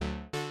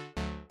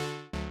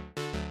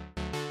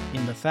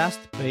In the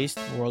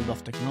fast-paced world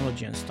of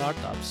technology and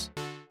startups,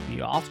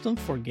 we often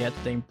forget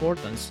the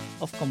importance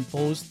of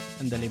composed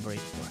and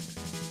deliberate work.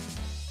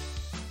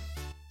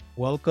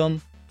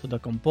 Welcome to the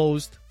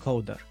Composed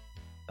Coder,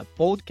 a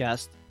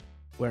podcast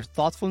where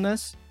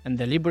thoughtfulness and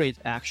deliberate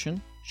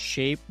action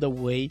shape the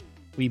way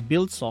we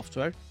build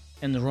software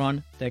and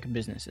run tech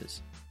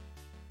businesses.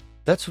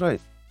 That's right.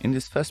 In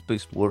this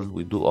fast-paced world,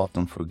 we do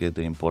often forget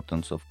the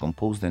importance of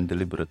composed and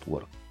deliberate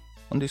work.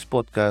 On this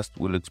podcast,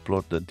 we'll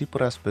explore the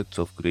deeper aspects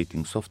of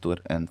creating software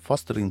and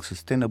fostering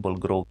sustainable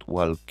growth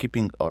while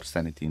keeping our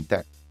sanity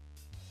intact.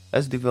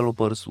 As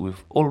developers,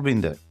 we've all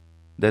been there.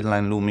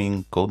 Deadline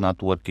looming, code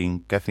not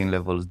working, caffeine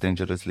levels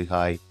dangerously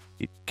high.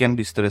 It can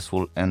be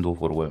stressful and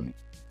overwhelming.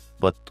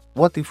 But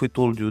what if we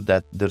told you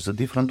that there's a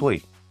different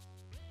way?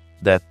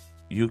 That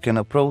you can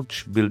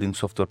approach building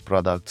software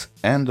products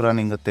and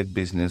running a tech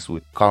business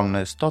with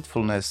calmness,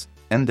 thoughtfulness,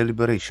 and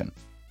deliberation.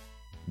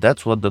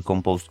 That's what the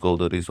Composed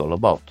Coder is all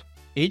about.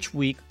 Each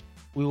week,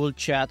 we will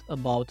chat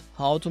about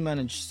how to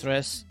manage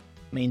stress,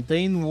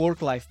 maintain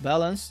work-life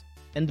balance,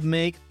 and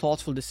make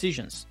thoughtful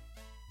decisions,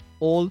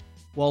 all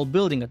while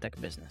building a tech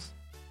business.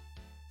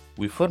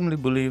 We firmly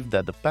believe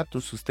that the path to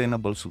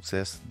sustainable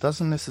success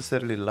doesn't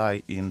necessarily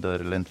lie in the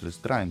relentless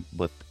grind,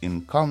 but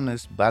in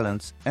calmness,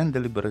 balance, and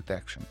deliberate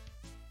action.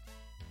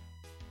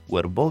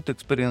 We're both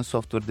experienced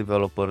software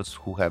developers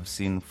who have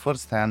seen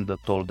firsthand the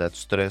toll that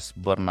stress,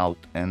 burnout,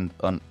 and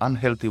an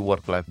unhealthy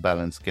work-life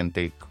balance can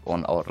take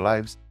on our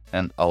lives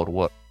and our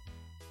work.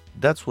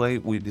 That's why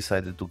we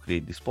decided to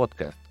create this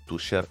podcast, to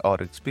share our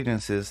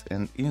experiences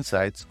and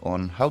insights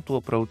on how to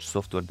approach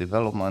software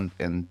development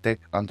and tech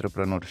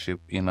entrepreneurship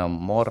in a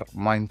more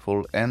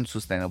mindful and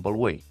sustainable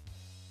way.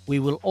 We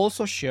will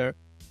also share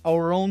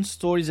our own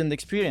stories and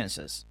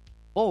experiences,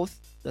 both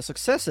the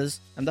successes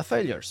and the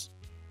failures,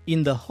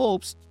 in the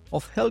hopes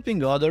of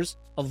helping others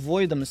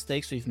avoid the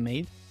mistakes we've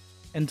made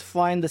and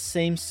find the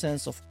same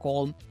sense of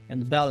calm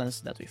and balance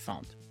that we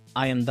found.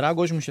 I am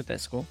Dragoș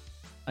Mușetescu,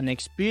 an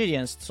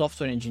experienced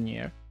software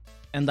engineer,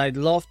 and I'd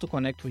love to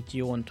connect with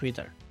you on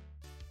Twitter.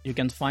 You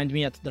can find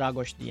me at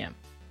DragoșDM.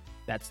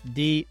 That's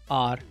DRAGOSDM.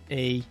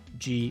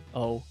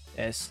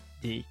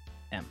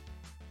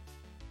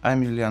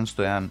 I'm Iulian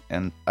Stoian,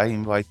 and I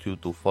invite you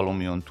to follow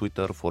me on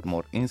Twitter for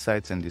more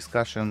insights and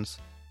discussions.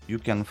 You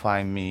can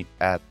find me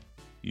at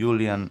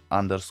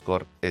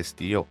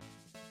Julian_STO.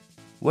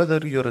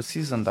 Whether you're a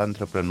seasoned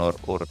entrepreneur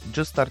or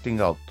just starting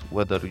out,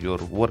 whether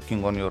you're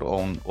working on your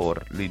own or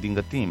leading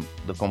a team,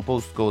 the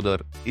Composed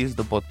Coder is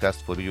the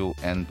podcast for you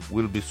and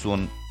will be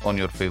soon on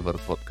your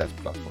favorite podcast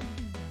platform.